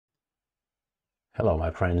Hello,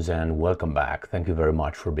 my friends, and welcome back. Thank you very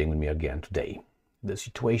much for being with me again today. The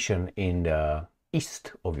situation in the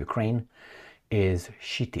east of Ukraine is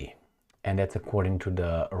shitty, and that's according to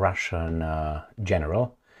the Russian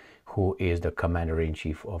general, who is the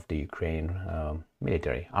commander-in-chief of the Ukraine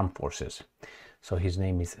military armed forces. So his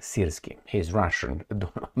name is Sirsky. He's Russian.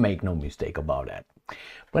 Don't make no mistake about that.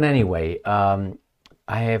 But anyway, I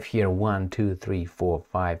have here 1, 2, 3, 4,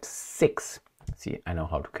 5, 6. See, I know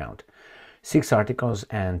how to count. 6 articles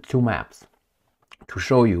and 2 maps to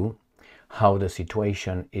show you how the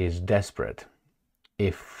situation is desperate.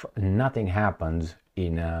 If nothing happens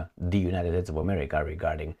in the United States of America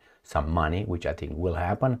regarding some money, which I think will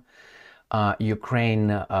happen,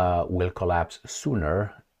 Ukraine will collapse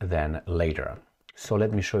sooner than later. So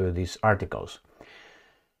let me show you these articles.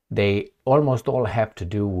 They almost all have to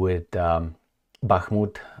do with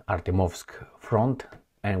Bakhmut, Artemovsk front,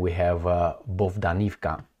 and we have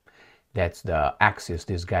Bogdanivka. That's the axis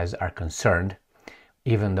these guys are concerned.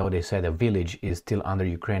 Even though they say the village is still under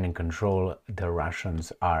Ukrainian control, the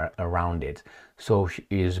Russians are around it. So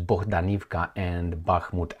is Bogdanivka and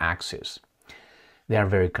Bakhmut axis. They are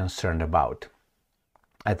very concerned about.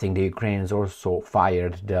 I think the Ukrainians also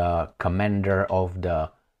fired the commander of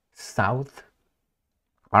the South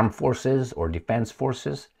Armed Forces or Defense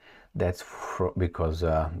Forces. That's because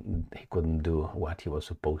he couldn't do what he was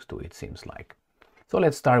supposed to, it seems like. So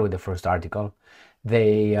let's start with the first article.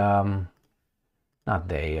 They're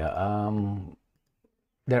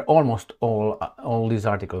almost all these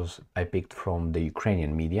articles I picked from the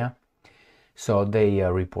Ukrainian media. So they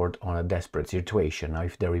report on a desperate situation. Now,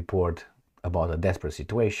 if they report about a desperate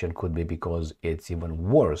situation, could be because it's even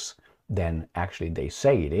worse than actually they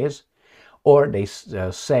say it is, or they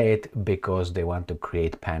say it because they want to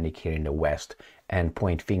create panic here in the West and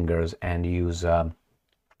point fingers and use, how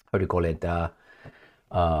do you call it,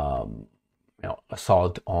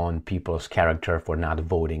 assault on people's character for not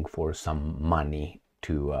voting for some money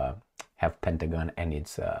to have Pentagon and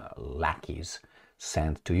its lackeys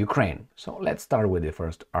sent to Ukraine. So let's start with the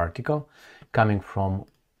first article coming from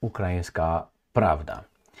Ukrainska Pravda.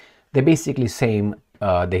 They basically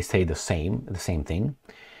they say the same thing.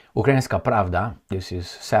 Ukrainska Pravda, this is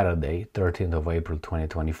Saturday, 13th of April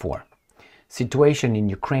 2024. Situation in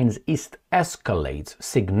Ukraine's east escalates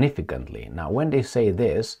significantly. Now, when they say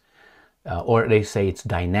this, or they say it's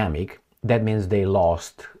dynamic, that means they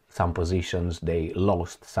lost some positions, they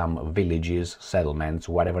lost some villages, settlements,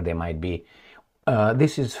 whatever they might be.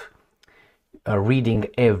 This is reading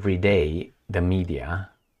every day the media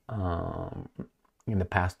in the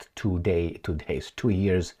past 2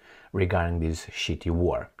 years regarding this shitty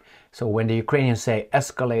war. So when the Ukrainians say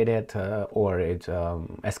escalated or it's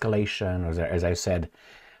escalation, or as I said,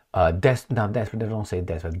 not desperate, they don't say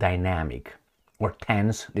desperate, dynamic or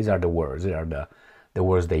tense. These are the words. They are the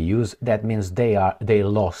words they use. That means they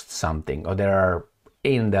lost something, or they are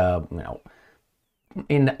in the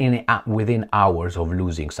within hours of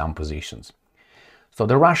losing some positions. So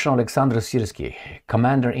the Russian Alexander Sirsky,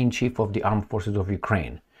 commander-in-chief of the armed forces of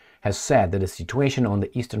Ukraine, has said that the situation on the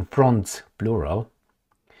eastern fronts, plural,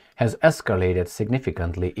 has escalated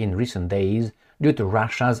significantly in recent days due to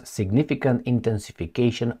Russia's significant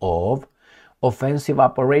intensification of offensive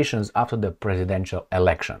operations after the presidential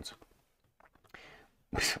elections.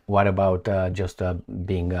 What about just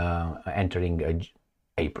entering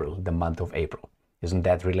April, the month of April? Isn't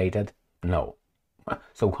that related? No.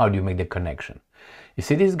 So how do you make the connection? You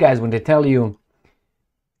see, these guys, when they tell you,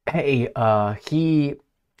 hey, he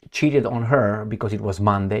cheated on her because it was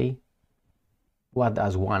Monday, what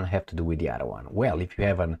does one have to do with the other one? Well, if you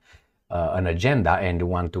have an agenda and you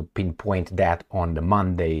want to pinpoint that on the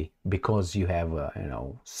Monday because you have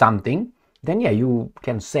something, then yeah, you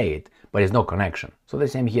can say it, but there's no connection. So the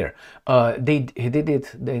same here. He did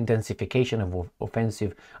it, the intensification of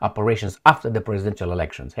offensive operations after the presidential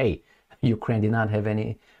elections. Hey, Ukraine did not have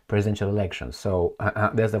any presidential elections. So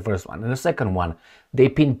that's the first one. And the second one, they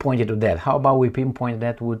pinpointed to that. How about we pinpoint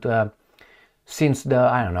that with since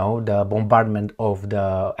the bombardment of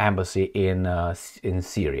the embassy in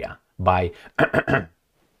Syria by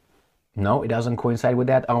no, it doesn't coincide with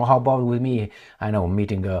that. Or how about with me,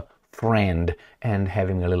 meeting a friend and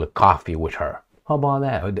having a little coffee with her? How about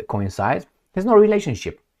that? It coincides? There's no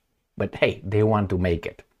relationship, but hey, they want to make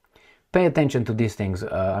it. Pay attention to these things,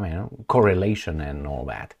 correlation and all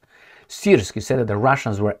that. Sirsky said that the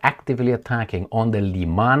Russians were actively attacking on the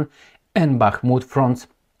Liman and Bakhmut fronts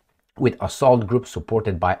with assault groups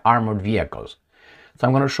supported by armored vehicles. So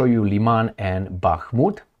I'm going to show you Liman and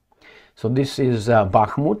Bakhmut. So this is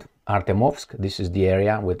Bakhmut, Artemovsk. This is the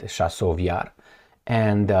area with Chasiv Yar.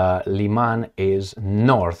 and Liman is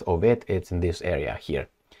north of it. It's in this area here,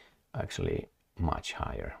 actually much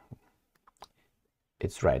higher.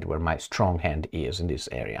 It's right where my strong hand is, in this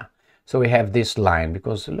area. So we have this line,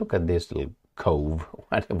 because look at this little cove,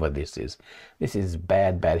 whatever this is. This is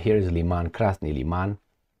bad. Here is Liman, Krasny Liman.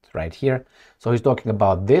 It's right here. So he's talking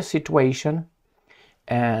about this situation,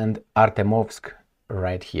 and Artemovsk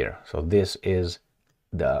right here. So this is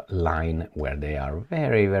the line where they are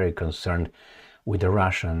very, very concerned with the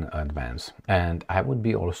Russian advance. And I would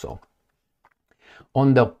be also.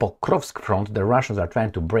 On the Pokrovsk front, the Russians are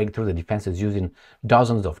trying to break through the defenses using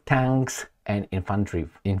dozens of tanks and infantry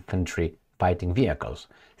fighting vehicles.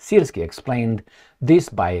 Syrskyi explained this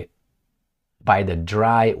by the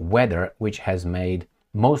dry weather, which has made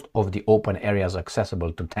most of the open areas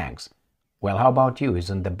accessible to tanks. Well, how about you?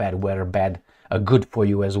 Isn't the bad weather good for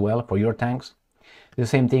you as well, for your tanks? The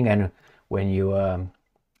same thing, and when you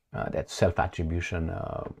that self-attribution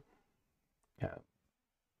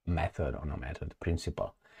method, or no method,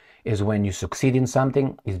 principle, is when you succeed in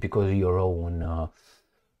something, is because of your own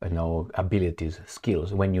abilities,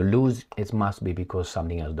 skills. When you lose, it must be because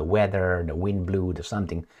something else, the weather, the wind blew,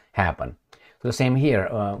 something happened. So the same here.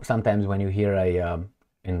 Sometimes when you hear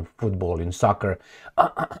in football, in soccer,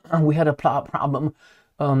 we had a problem.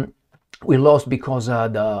 We lost because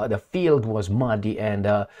the field was muddy,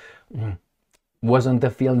 and wasn't the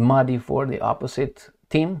field muddy for the opposite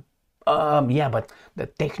team? Yeah, but the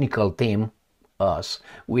technical team, us,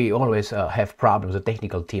 we always have problems. The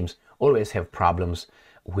technical teams always have problems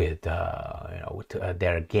with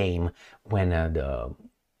their game when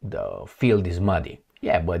the field is muddy.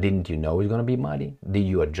 Yeah, but didn't you know it's gonna be muddy? Did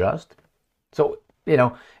you adjust? So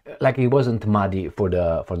like it wasn't muddy for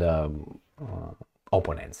the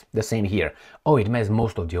opponents. The same here. Oh, it missed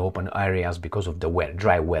most of the open areas because of the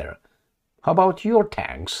dry weather. How about your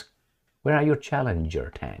tanks? Where are your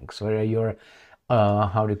Challenger tanks? Where are your,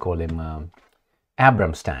 how do you call them,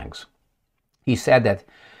 Abrams tanks? He said that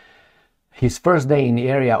his first day in the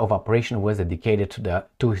area of operation was dedicated to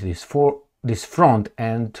this front,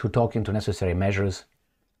 and to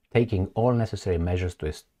taking all necessary measures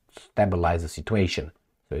to stabilize the situation.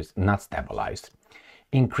 So it's not stabilized.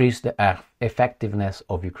 Increase the effectiveness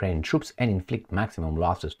of Ukrainian troops and inflict maximum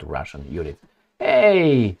losses to Russian units.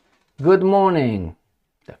 Hey, good morning.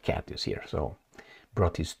 The cat is here, so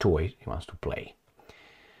brought his toy. He wants to play.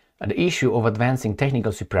 The issue of advancing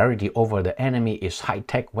technical superiority over the enemy is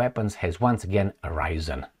high-tech weapons has once again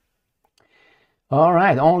arisen. All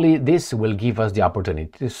right, only this will give us the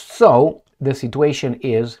opportunity. So the situation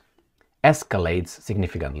escalates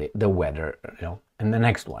significantly. The weather, and the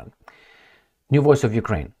next one. New Voice of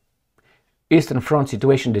Ukraine. Eastern Front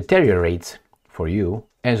situation deteriorates for you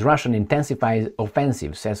as Russian intensifies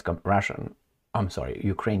offensive, says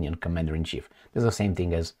Ukrainian Commander-in-Chief. This is the same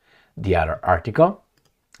thing as the other article.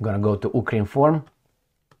 I'm going to go to Ukrinform.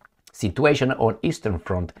 Situation on Eastern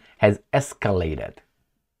Front has escalated.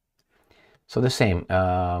 So the same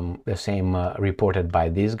reported by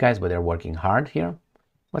these guys, but they're working hard here.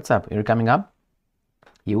 What's up? You're coming up?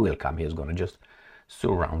 He will come. He's going to just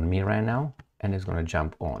surround me right now, and he's going to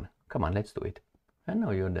jump on. Come on, let's do it. I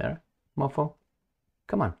know you're there, mofo.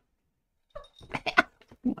 Come on.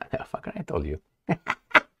 Motherfucker, I told you.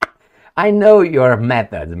 I know your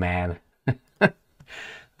methods, man.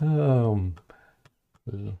 I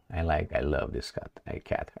love this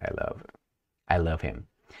cat. I love him.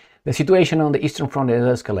 The situation on the Eastern Front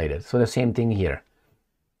has escalated. So the same thing here.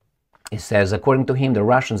 It says, according to him, the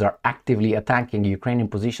Russians are actively attacking Ukrainian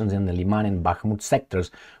positions in the Liman and Bakhmut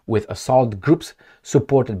sectors with assault groups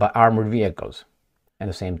supported by armored vehicles. And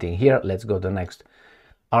the same thing here. Let's go to the next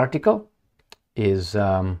article. Is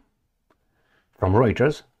from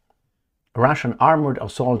Reuters. Russian armored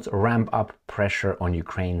assaults ramp up pressure on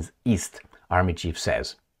Ukraine's east, Army Chief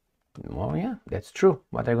says. Well, yeah, that's true.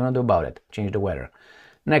 What are you going to do about it? Change the weather.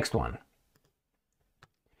 Next one.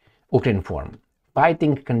 Ukrinform.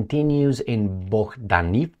 Fighting continues in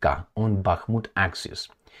Bohdanivka on Bakhmut axis.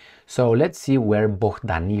 So let's see where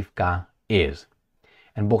Bohdanivka is.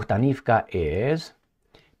 And Bohdanivka is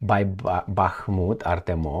by Bakhmut,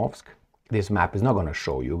 Artemovsk. This map is not going to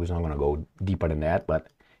show you. It's not going to go deeper than that, but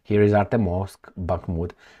here is Artemovsk,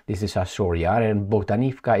 Bakhmut. This is Ashoriar, and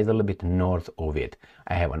Bohdanivka is a little bit north of it.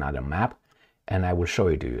 I have another map, and I will show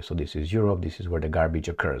it to you. So this is Europe. This is where the garbage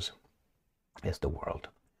occurs. It's the world.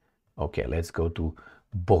 Okay, let's go to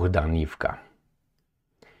Bohdanivka.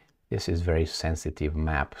 This is very sensitive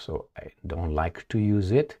map, so I don't like to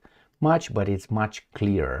use it much, but it's much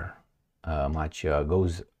clearer.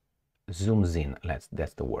 Zooms in.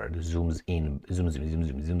 That's the word. Zooms in.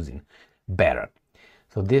 Zooms in better.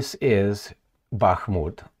 So this is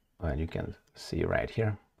Bakhmut, and you can see right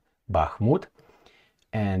here, Bakhmut,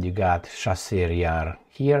 and you got Chasser Yar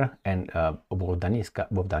here, and Bogdanivka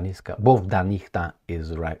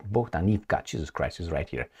is right, Bogdanivka, Jesus Christ, is right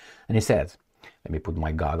here. And he says, let me put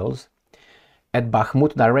my goggles. At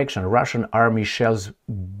Bakhmut direction, Russian army shells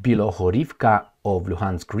Bilohorivka of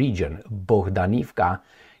Luhansk region, Bogdanivka,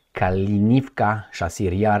 Kalinivka,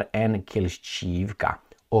 Chasser Yar, and Kelchivka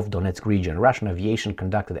of Donetsk region. Russian aviation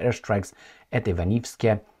conducted airstrikes at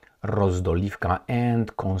Ivanivske, Rozdolivka,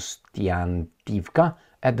 and Konstantivka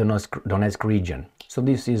at the Donetsk region. So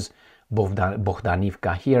this is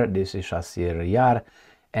Bogdanivka here, this is Chasser Yar,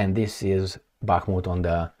 and this is Bakhmut on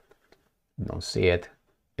the, don't see it,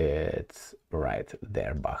 it's right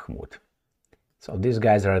there, Bakhmut. So these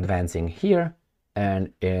guys are advancing here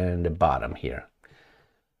and in the bottom here.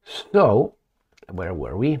 So where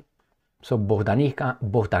were we? So Bogdanivka,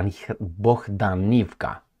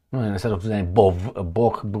 instead of saying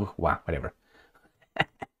whatever.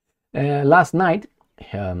 Last night,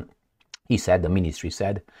 he said, the ministry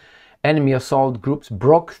said, enemy assault groups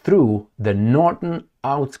broke through the northern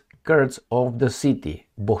outskirts of the city.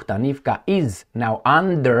 Bogdanivka is now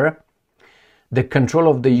under the control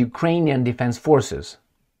of the Ukrainian Defense Forces.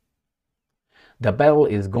 The battle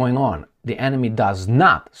is going on. The enemy does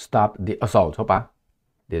not stop the assault. Hopa.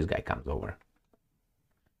 This guy comes over.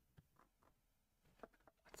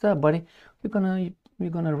 What's up, buddy? We're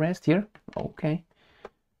gonna rest here? Okay.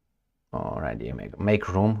 Alright, make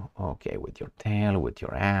room. Okay, with your tail, with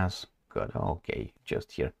your ass. Good. Okay,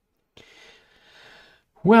 just here.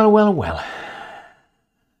 Well.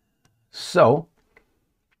 So,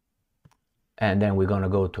 and then we're gonna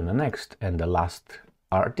go to the next and the last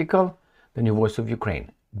article, the New Voice of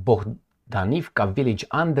Ukraine. Bogdanivka village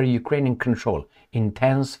under Ukrainian control.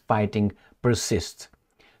 Intense fighting persists.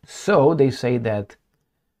 So they say that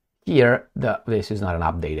here, this is not an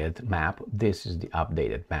updated map. This is the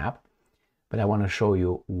updated map. But I want to show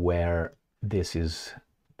you where this is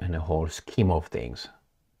in the whole scheme of things.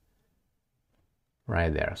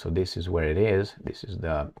 Right there. So this is where it is. This is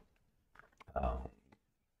the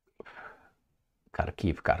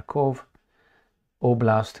Kharkov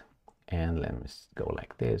Oblast. And let me go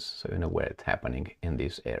like this, so you know where it's happening in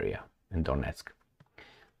this area, in Donetsk.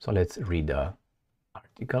 So let's read the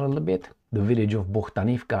article a little bit. The village of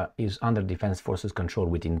Bogdanivka is under Defense Forces control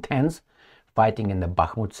with intense fighting in the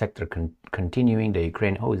Bakhmut sector continuing. The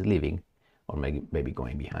Ukraine, is leaving, or maybe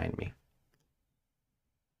going behind me.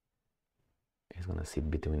 He's gonna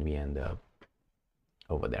sit between me and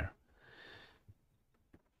over there.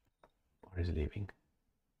 Or is he leaving?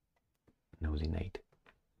 Nosy Nate.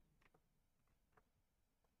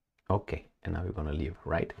 Okay, and now we're gonna leave,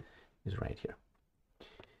 right? He's right here.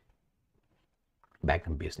 Back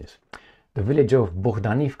in business. The village of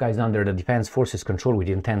Bogdanivka is under the Defense Forces control with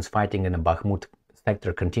intense fighting in the Bakhmut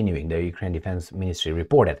sector continuing, the Ukraine Defense Ministry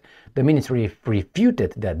reported. The ministry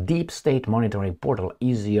refuted the Deep State Monitoring Portal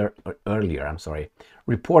earlier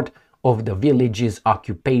report of the village's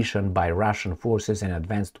occupation by Russian forces and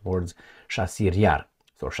advanced towards Chasser Yar.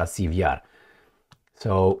 So Chasser Yar.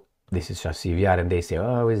 So this is Chasser Yar, and they say,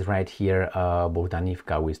 oh, it's right here,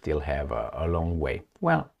 Bogdanivka, we still have a long way.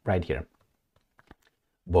 Well, right here.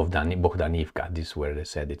 Bogdanivka, this is where they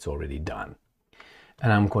said it's already done.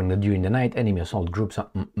 And I'm calling that during the night, enemy assault groups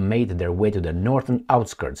made their way to the northern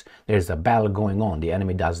outskirts. There's a battle going on. The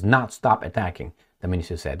enemy does not stop attacking. The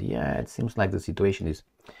minister said, yeah, it seems like the situation is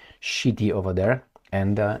shitty over there.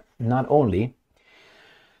 And not only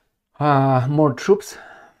more troops,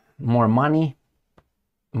 more money,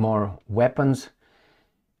 more weapons.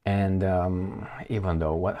 And even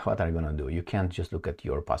though, what are you going to do? You can't just look at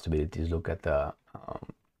your possibilities. Look at the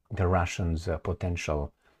Russians'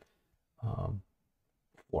 potential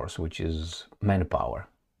force, which is manpower.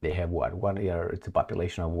 They have what? It's a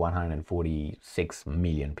population of 146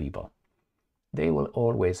 million people. They will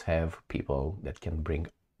always have people that can bring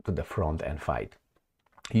to the front and fight.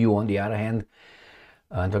 You, on the other hand,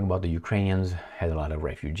 I'm talking about the Ukrainians, had a lot of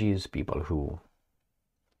refugees,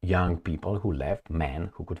 young people who left,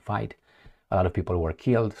 men who could fight. A lot of people were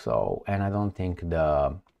killed. So, and I don't think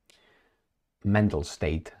the mental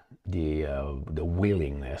state, the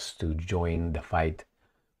willingness to join the fight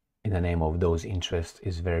in the name of those interests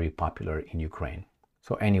is very popular in Ukraine.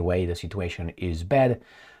 So anyway, the situation is bad.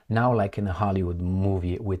 Now, like in a Hollywood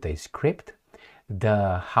movie with a script,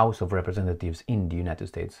 the House of Representatives in the United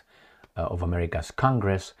States of America's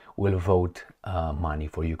Congress will vote money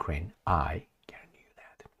for Ukraine. I guarantee you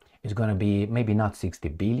that. It's going to be maybe not 60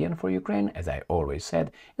 billion for Ukraine, as I always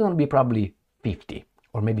said. It's going to be probably 50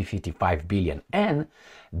 or maybe 55 billion. And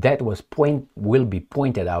that will be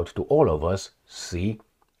pointed out to all of us. See,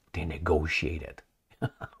 they negotiated.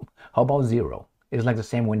 How about zero? It's like the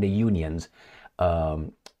same when the unions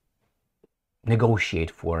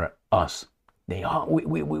negotiate for us.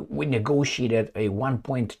 We negotiated a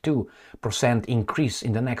 1.2% increase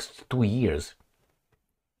in the next 2 years.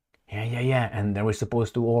 Yeah. And then we're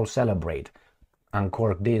supposed to all celebrate,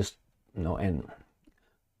 uncork this, and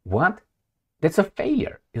what? That's a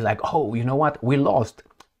failure. It's like, oh, you know what? We lost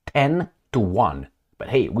 10-1. But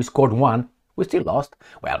hey, we scored 1. We still lost.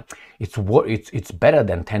 Well, it's better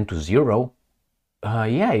than 10-0.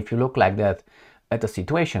 Yeah, if you look like that at the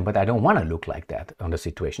situation, but I don't want to look like that on the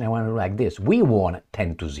situation. I want to look like this. We won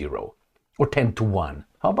 10-0 or 10-1.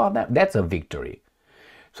 How about that? That's a victory.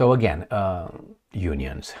 So again,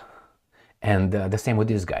 unions. And the same with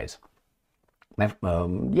these guys.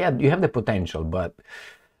 Yeah, you have the potential, but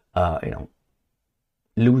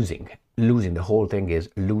losing. The whole thing is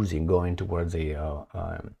losing, going towards a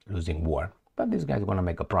losing war. But these guys want to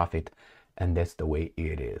make a profit, and that's the way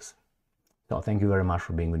it is. So thank you very much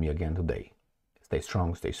for being with me again today. Stay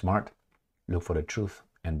strong, stay smart, look for the truth,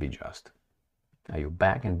 and be just. Are you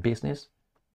back in business?